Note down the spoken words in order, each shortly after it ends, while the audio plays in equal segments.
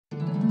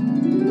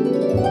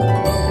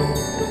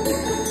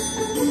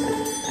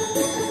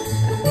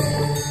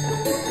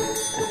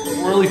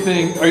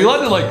anything. Are you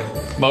allowed to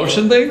like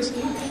motion things?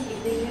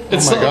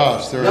 It's oh my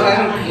gosh, there are.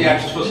 Yeah,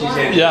 you're supposed to use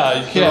it. Yeah,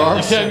 you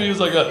can't use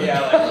like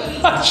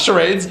a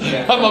charades.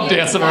 I'm up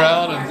dancing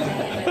around.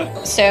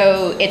 And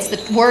so it's the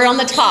word on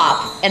the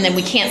top, and then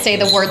we can't say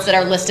the words that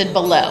are listed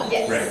below.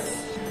 Yes. Right.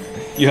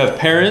 You have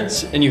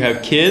parents and you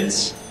have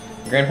kids.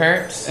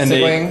 Grandparents, and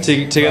siblings,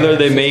 together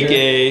they make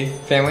a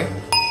family.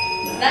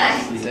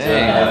 Nice.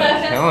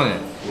 Dang, killing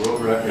it.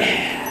 World record.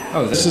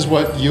 Oh, this is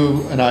what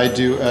you and I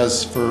do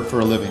as for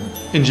a living.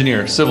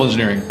 engineer, civil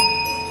engineering.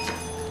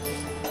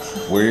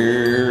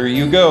 Where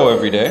you go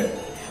every day?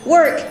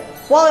 Work.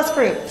 Wallace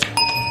Group.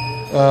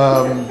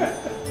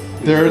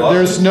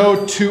 There's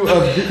no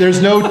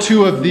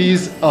two of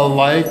these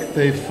alike.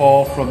 They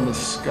fall from the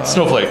sky.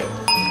 Snowflake.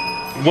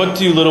 What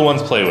do little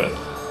ones play with?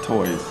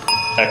 Toys.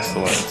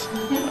 Excellent.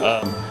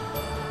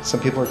 Some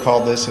people are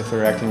called this if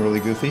they're acting really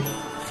goofy.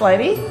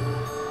 Flighty.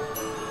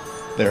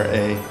 They're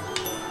a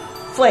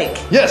Flake.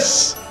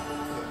 yes,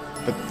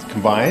 but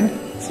combined.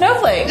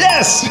 Snowflake.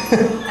 Yes.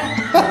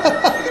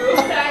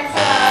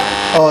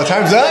 Oh,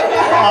 time's up.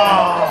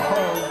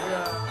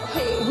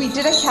 Okay, we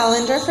did a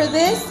calendar for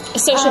this.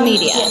 Social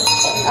media.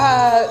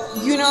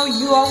 You know,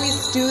 you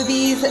always do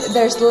these.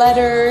 There's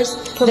letters.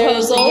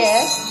 Proposals.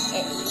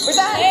 Yes. We're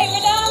done. Hey,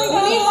 we're done.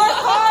 We need more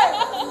cards.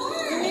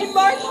 We need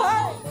more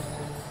cards.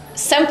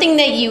 Something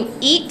that you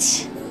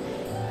eat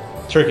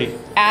Turkey.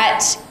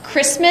 at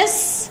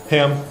Christmas,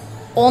 Ham.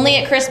 only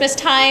at Christmas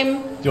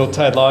time. The old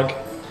Tide log.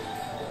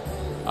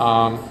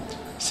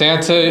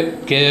 Santa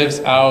gives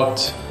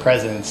out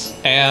presents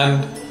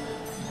And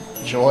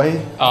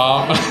Joy.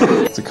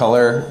 It's a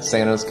color,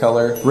 Santa's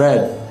color.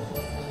 Red.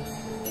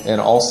 And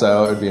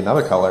also, it would be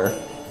another color.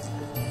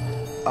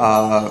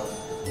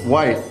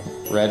 White.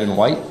 Red and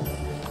white.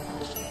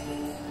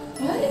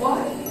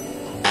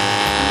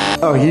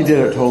 Oh, he did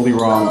it totally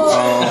wrong.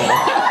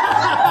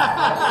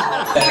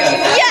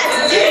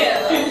 Yes!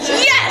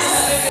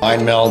 Yes!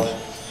 Mind meld.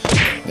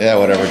 Yeah,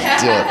 whatever.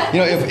 Deal it. You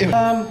know,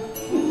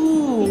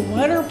 if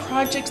What are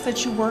projects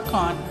that you work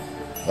on?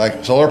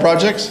 like solar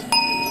projects.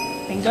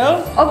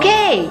 Bingo.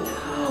 Okay.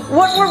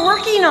 What we're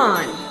working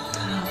on.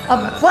 A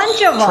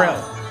bunch of them.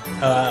 Trail.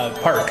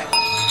 Park.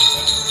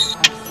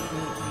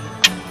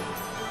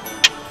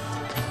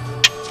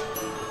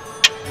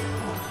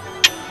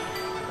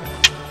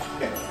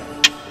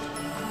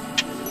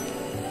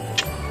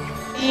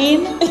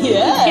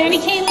 Yes. Candy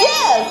cane?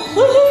 Yes.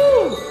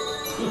 Woohoo.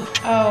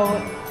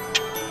 Oh.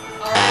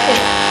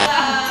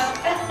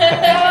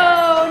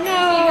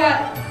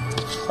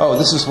 Oh,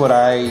 this is what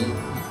I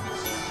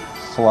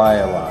fly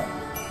a lot.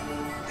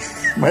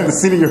 By the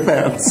seat of your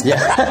pants. Yeah.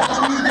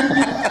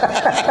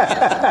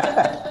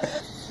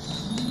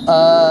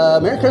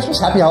 Merry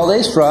Christmas, Happy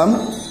Holidays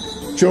from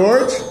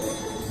George.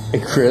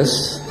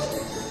 Chris.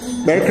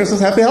 Merry Christmas,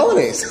 Happy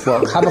Holidays.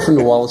 Well, how about from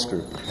the Wallace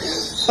Group?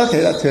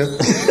 Okay, that too.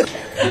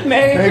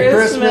 Merry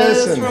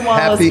Christmas and from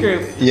Wallace happy,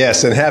 Group.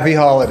 yes, and happy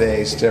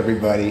holidays to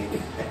everybody.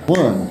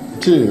 1,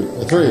 2,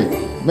 3.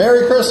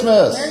 Merry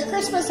Christmas. Merry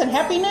Christmas and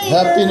Happy New Year.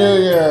 Happy New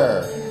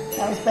Year.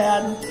 That was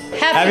bad.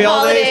 Happy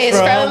holidays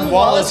from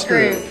Wallace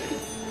Group.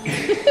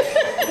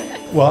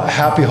 Well,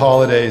 happy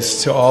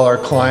holidays to all our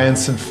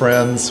clients and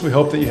friends. We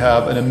hope that you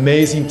have an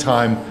amazing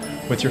time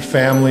with your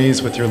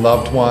families, with your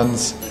loved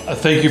ones.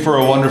 thank you for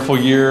a wonderful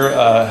year.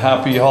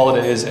 Happy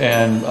holidays,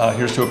 and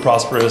here's to a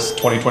prosperous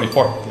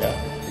 2024. Yeah.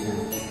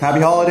 Happy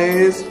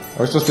holidays.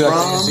 Are we supposed to be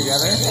like this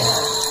together?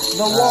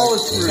 The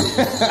Wallace Group.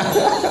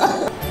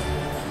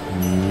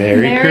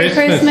 Merry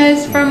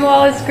Christmas from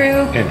Wallace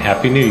Group. and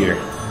Happy New Year.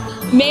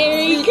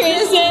 Merry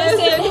Christmas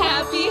and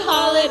happy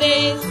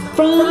holidays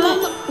from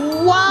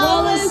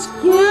Wallace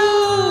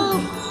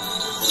Group.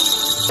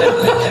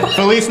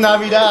 Feliz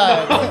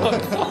Navidad.